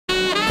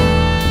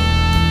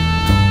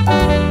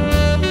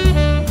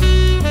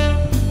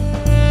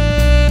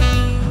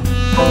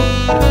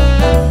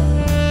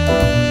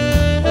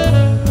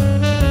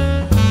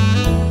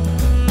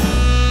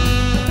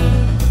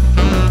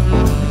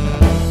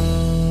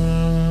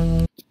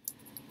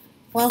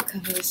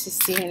Welcome. This is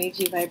the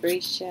energy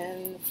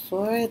vibration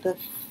for the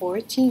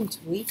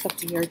 14th week of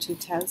the year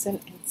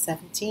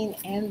 2017,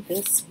 and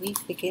this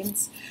week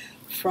begins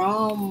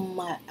from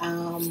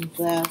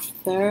the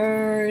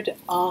 3rd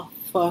of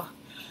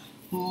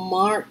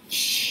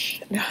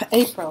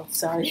April,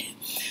 sorry,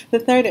 the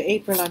 3rd of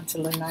April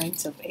until the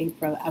 9th of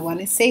April. I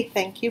want to say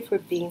thank you for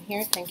being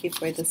here. Thank you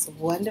for this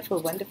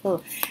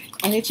wonderful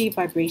energy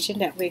vibration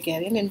that we're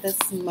getting in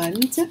this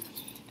month.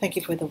 Thank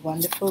you for the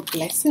wonderful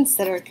blessings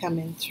that are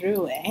coming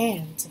through,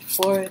 and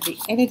for the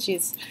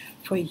energies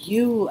for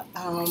you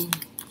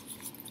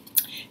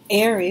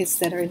Aries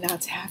that are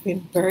not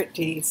having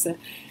birthdays.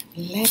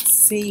 Let's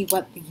see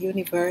what the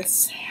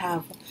universe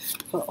have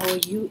for all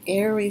you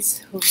Aries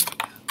who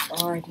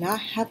are not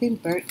having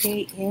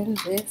birthday in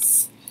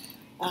this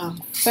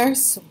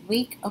first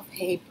week of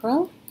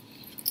April.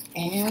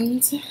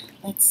 And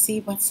let's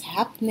see what's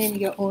happening.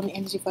 Your own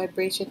energy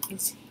vibration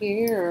is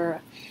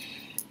here.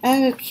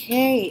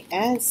 Okay,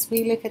 as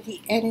we look at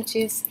the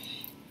energies,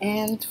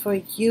 and for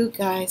you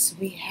guys,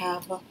 we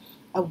have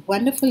a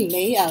wonderful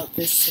layout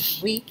this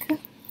week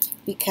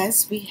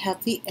because we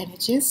have the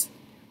energies,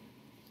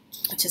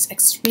 which is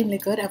extremely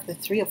good, of the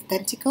Three of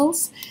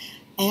Pentacles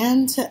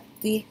and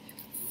the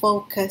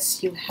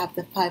focus. You have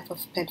the Five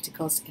of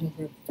Pentacles in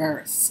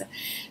reverse.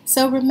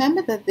 So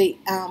remember that the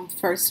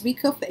first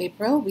week of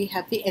April, we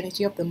have the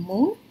energy of the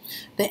moon.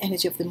 The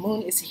energy of the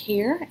moon is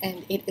here,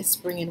 and it is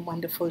bringing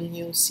wonderful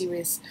new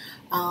series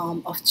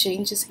of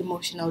changes,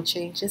 emotional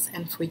changes.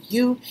 And for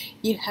you,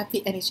 you have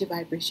the energy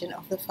vibration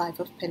of the Five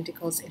of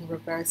Pentacles in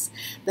reverse.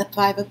 The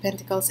Five of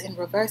Pentacles in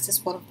reverse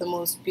is one of the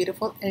most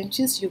beautiful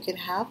energies you can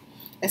have,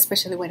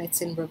 especially when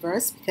it's in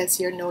reverse, because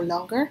you're no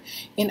longer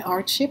in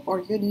hardship, or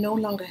you're no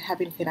longer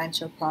having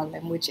financial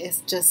problem, which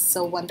is just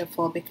so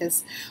wonderful,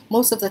 because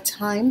most of the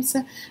times,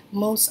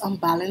 most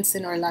unbalance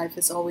in our life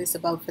is always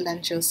about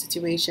financial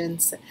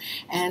situations.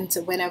 And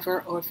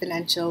whenever our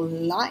financial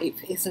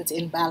life isn't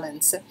in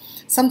balance,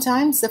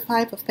 sometimes the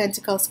Five of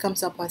Pentacles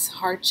comes up as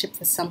hardship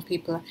for some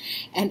people.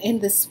 And in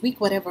this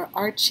week, whatever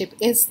hardship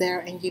is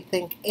there and you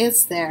think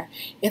is there,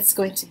 it's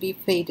going to be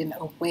fading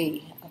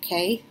away.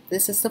 Okay,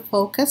 this is the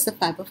focus, the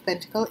Five of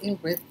Pentacles in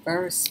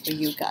reverse for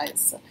you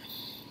guys.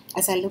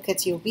 As I look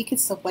at your week,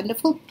 it's a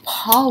wonderful,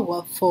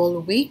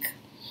 powerful week.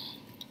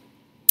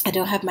 I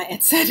don't have my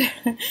headset.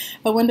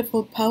 A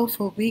wonderful,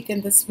 powerful week,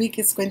 and this week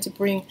is going to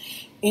bring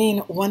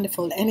in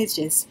wonderful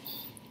energies.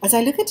 As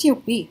I look at your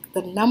week,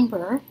 the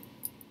number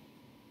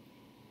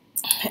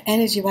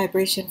energy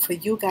vibration for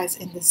you guys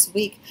in this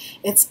week,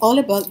 it's all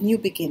about new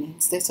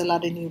beginnings. There's a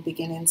lot of new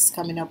beginnings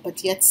coming up,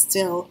 but yet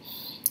still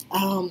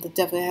the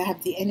devil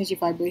have the energy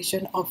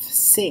vibration of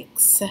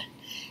 6,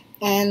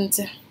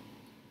 and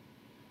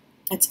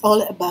it's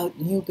all about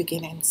new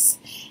beginnings.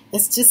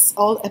 It's just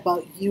all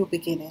about new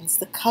beginnings.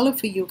 The color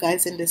for you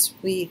guys in this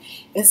week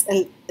is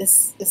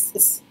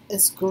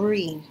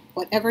green.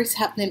 Whatever is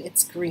happening,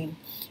 it's green.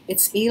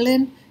 It's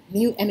healing.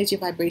 New energy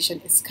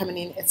vibration is coming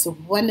in. It's a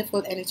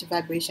wonderful energy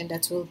vibration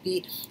that will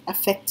be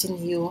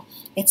affecting you.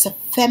 It's a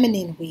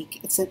feminine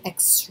week. It's an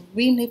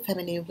extremely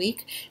feminine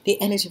week.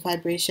 The energy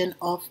vibration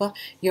of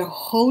your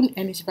own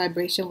energy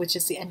vibration, which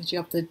is the energy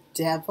of the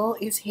devil,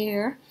 is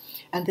here.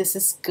 And this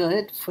is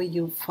good for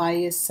you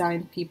fire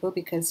sign people,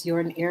 because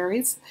you're an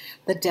Aries.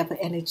 The devil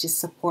energy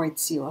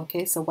supports you.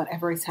 Okay, so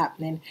whatever is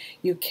happening,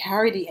 you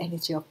carry the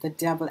energy of the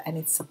devil and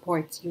it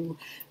supports you.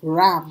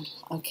 Ram.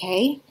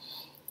 Okay.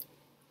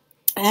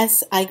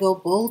 As I go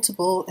bowl to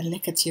bowl and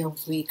look at your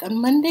week, on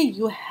Monday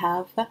you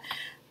have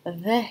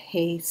the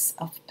Ace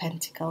of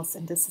Pentacles,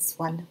 and this is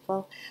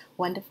wonderful,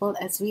 wonderful,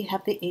 as we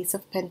have the Ace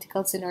of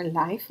Pentacles in our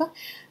life.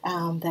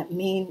 That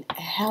means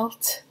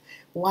health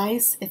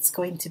wise, it's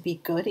going to be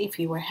good. If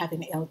you were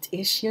having health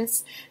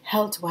issues,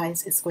 health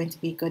wise, it's going to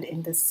be good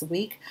in this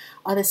week.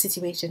 Other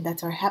situations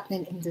that are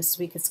happening in this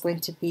week is going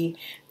to be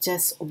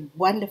just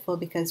wonderful,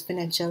 because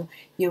financial,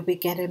 you'll be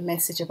getting a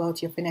message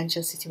about your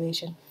financial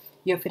situation.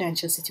 Your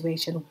financial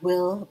situation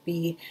will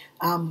be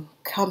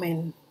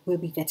will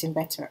be getting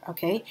better.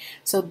 Okay,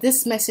 so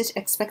this message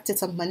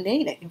expected on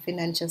Monday, that your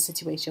financial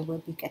situation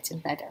will be getting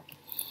better.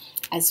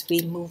 As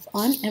we move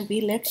on and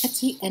we look at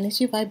the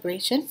energy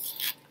vibration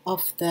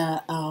of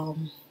the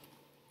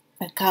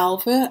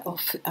Calver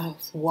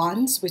of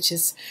Wands, which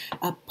is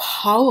a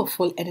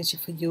powerful energy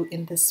for you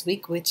in this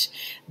week, which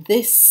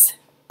this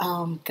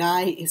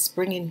guy is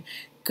bringing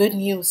good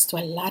news to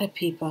a lot of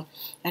people,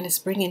 and it's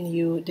bringing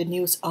you the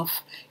news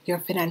of your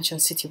financial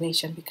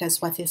situation, because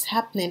what is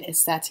happening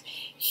is that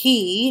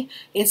he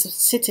is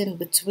sitting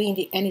between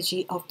the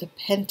energy of the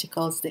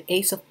Pentacles, the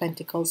Ace of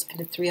Pentacles and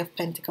the Three of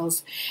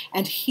Pentacles,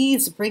 and he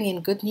is bringing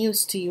good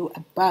news to you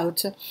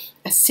about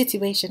a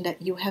situation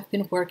that you have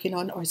been working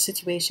on, or a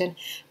situation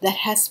that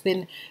has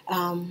been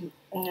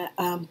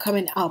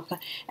coming up.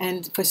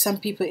 And for some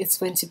people it's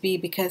going to be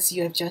because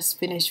you have just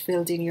finished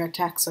filling your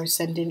tax or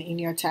sending in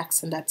your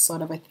tax and that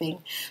sort of a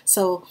thing.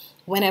 So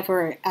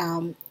whenever,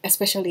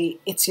 especially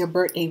it's your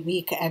birthday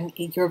week and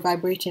you're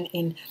vibrating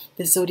in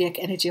the zodiac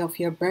energy of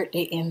your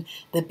birthday in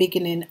the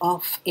beginning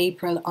of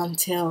April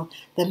until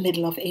the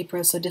middle of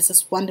April. So this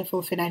is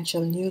wonderful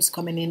financial news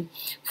coming in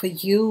for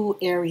you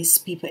Aries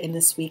people in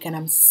this week, and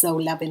I'm so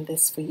loving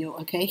this for you.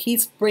 Okay,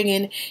 he's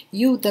bringing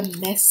you the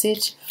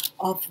message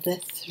of the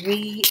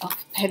Three of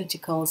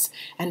Pentacles,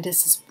 and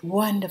this is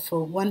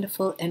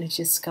wonderful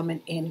energies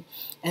coming in,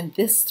 and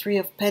this Three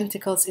of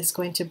Pentacles is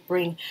going to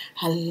bring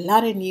a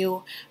lot of new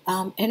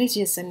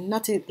energies and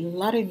not a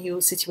lot of new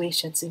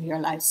situations in your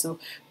life. So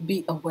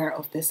be aware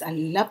of this. I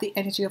love the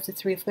energy of the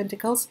Three of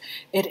Pentacles.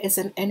 It is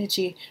an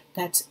energy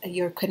that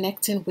you're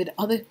connecting with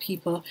other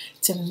people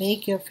to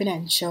make your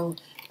financial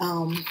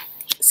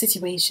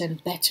situation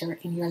better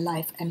in your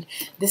life, and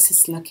this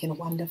is looking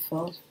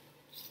wonderful.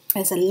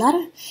 There's a lot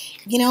of,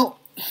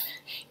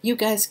 you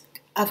guys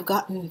have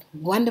gotten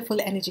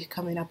wonderful energy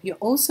coming up. You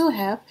also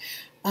have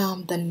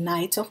the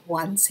Knight of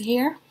Wands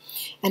here,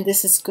 and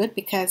this is good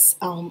because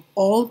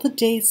all the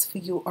days for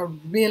you are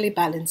really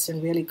balanced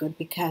and really good,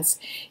 because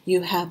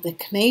you have the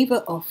Knave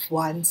of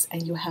Wands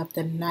and you have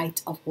the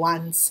Knight of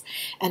Wands.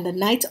 And the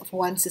Knight of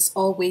Wands is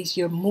always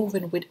you're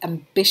moving with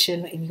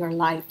ambition in your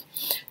life.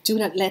 Do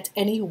not let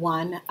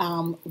anyone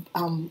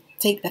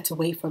take that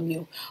away from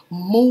you.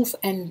 Move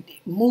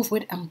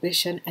with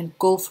ambition and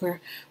go for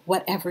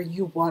whatever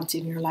you want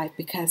in your life,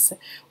 because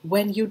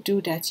when you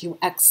do that, you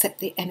accept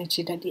the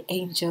energy that the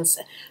angels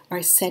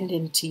are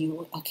sending to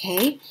you.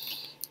 Okay,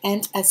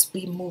 and as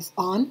we move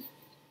on,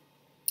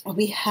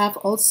 we have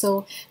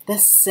also the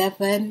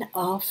Seven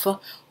of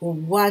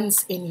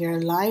Wands in your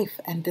life,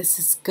 and this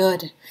is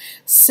good.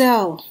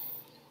 So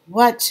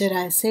what should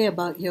I say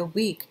about your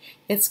week?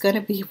 It's going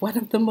to be one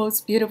of the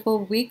most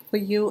beautiful week for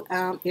you,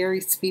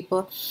 Aries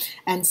people.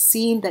 And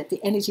seeing that the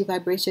energy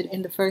vibration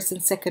in the first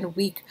and second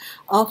week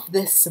of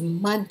this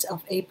month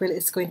of April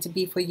is going to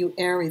be for you,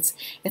 Aries.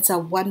 It's a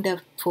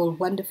wonderful.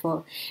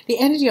 The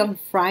energy on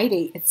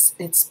Friday,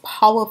 it's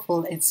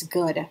powerful, it's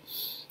good.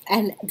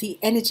 And the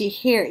energy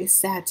here is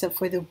that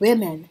for the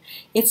women,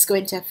 it's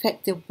going to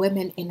affect the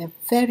women in a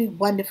very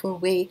wonderful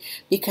way,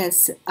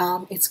 because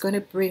it's going to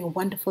bring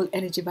wonderful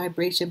energy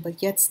vibration,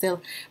 but yet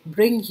still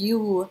bring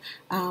you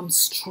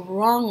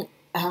strong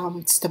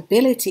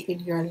stability in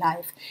your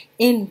life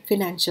in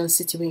financial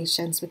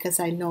situations, because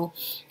I know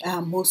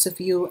most of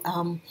you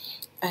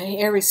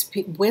Aries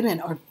women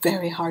are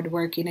very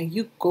hardworking, and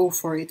you go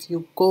for it.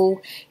 You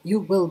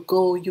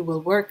will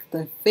work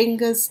the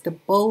fingers, the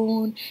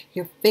bone,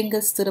 your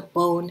fingers to the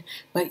bone,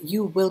 but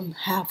you will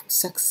have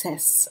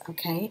success.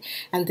 Okay,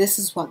 and this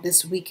is what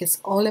this week is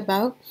all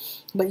about.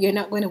 But you're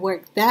not going to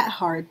work that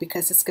hard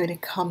because it's going to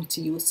come to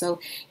you. So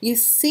you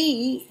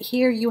see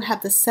here you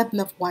have the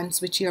Seven of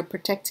Wands, which you're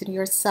protecting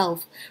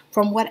yourself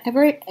from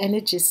whatever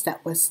energies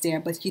that was there.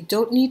 But you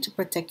don't need to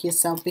protect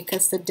yourself,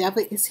 because the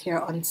devil is here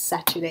on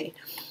Saturday,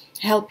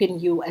 helping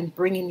you and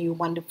bringing you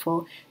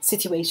wonderful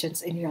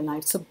situations in your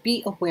life. So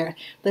be aware,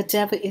 the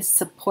devil is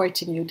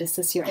supporting you. This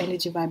is your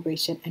energy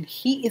vibration, and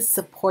he is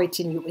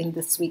supporting you in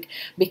this week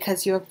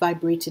because you're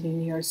vibrating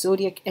in your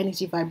zodiac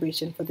energy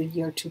vibration for the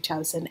year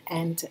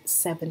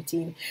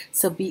 2017.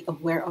 So be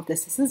aware of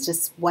this. This is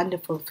just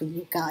wonderful for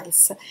you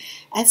guys.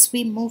 As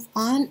we move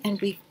on and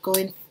we're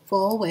going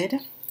forward,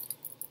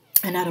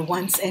 another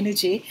Wands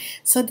energy.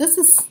 So this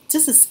is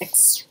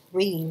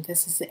extreme.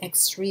 This is the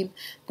extreme,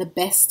 the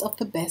best of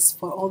the best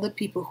for all the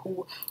people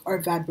who are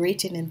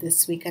vibrating in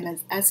this week. And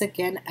as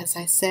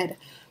I said,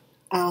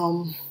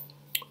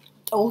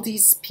 all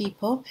these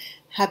people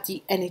have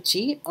the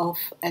energy of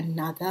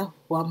another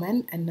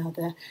woman,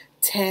 another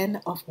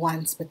 10 of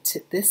Wands, but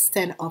this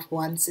 10 of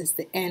Wands is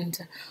the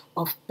end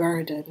of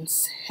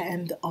burdens.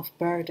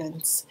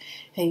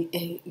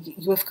 Hey,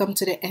 you have come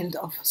to the end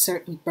of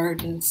certain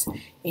burdens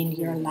in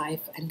your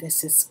life, and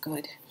this is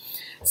good.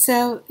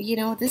 So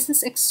this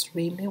is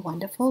extremely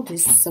wonderful.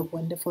 This is a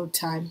wonderful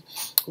time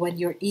when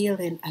you're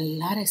healing a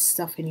lot of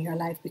stuff in your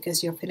life,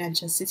 because your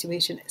financial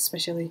situation,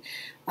 especially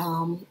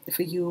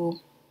for you,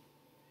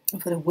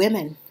 for the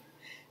women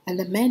and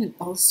the men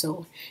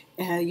also,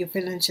 your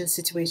financial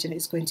situation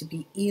is going to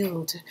be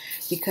healed,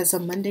 because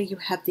on Monday you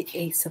have the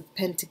Ace of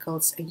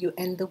Pentacles, and you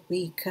end the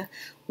week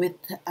with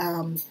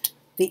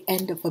the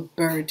end of a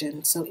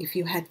burden. So if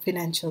you had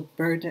financial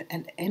burden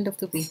at the end of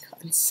the week,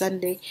 on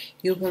Sunday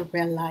you will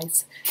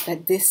realize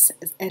that this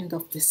end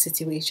of this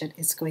situation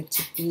is going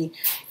to be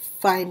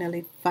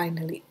finally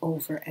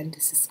over, and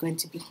this is going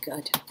to be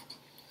good.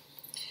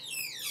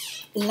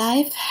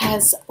 Life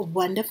has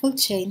wonderful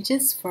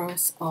changes for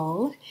us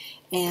all,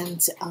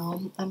 and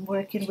I'm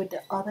working with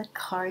the other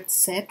card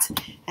set,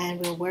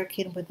 and we're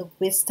working with the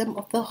Wisdom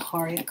of the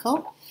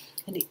Oracle.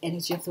 And the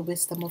energy of the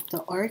Wisdom of the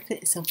Oracle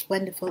is a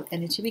wonderful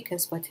energy,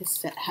 because what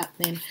is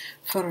happening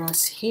for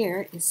us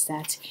here is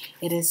that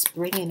it is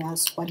bringing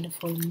us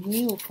wonderful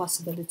new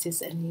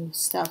possibilities and new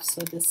stuff.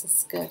 So this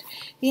is good.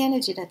 The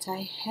energy that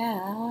I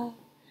have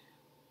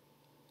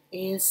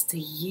is the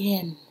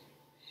Yin.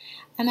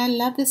 And I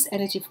love this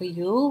energy for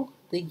you,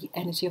 the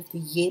energy of the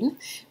yin,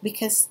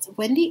 because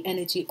when the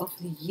energy of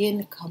the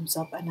yin comes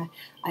up, and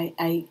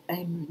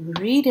I'm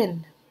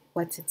reading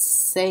what it's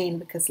saying,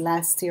 because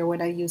last year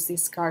when I used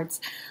these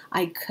cards,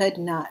 I could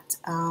not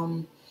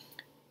I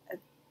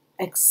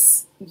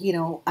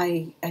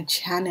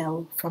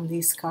channel from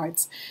these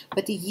cards,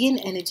 but the yin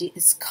energy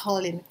is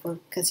calling for,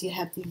 because you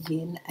have the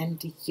yin and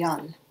the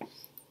yin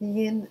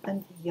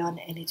and yang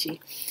energy.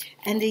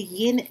 And the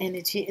yin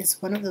energy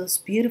is one of those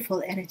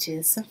beautiful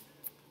energies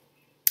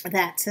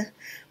that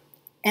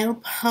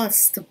help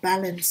us to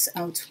balance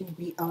out who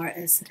we are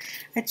as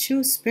a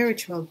true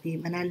spiritual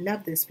being. And I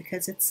love this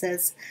because it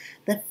says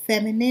the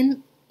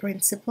feminine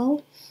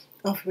principle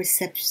of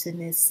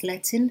reception is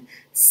letting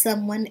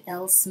someone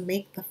else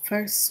make the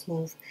first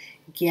move,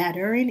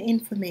 gathering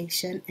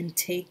information and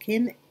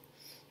taking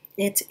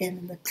it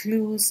in the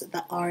clues,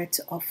 the art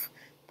of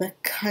the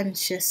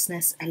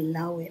consciousness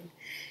allowing.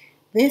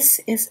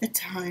 This is a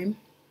time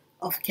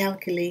of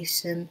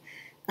calculation,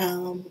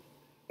 um,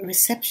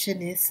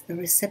 receptionist, the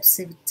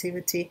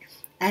receptivity,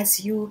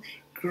 as you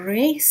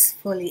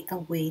gracefully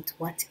await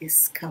what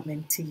is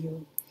coming to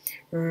you,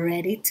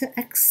 ready to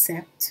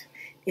accept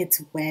it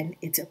when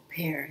it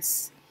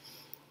appears.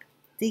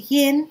 The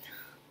yin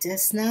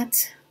does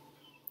not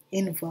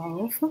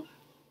involve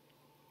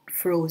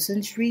frozen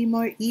dream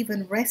or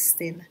even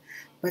resting,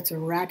 but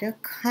rather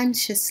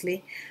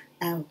consciously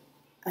uh,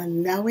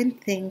 allowing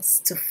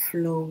things to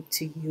flow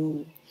to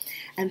you.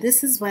 And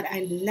this is what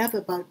I love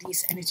about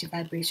these energy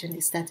vibration,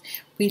 is that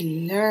we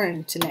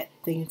learn to let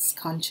things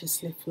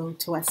consciously flow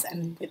to us.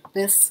 And with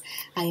this,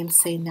 I am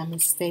saying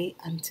namaste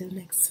until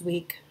next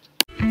week.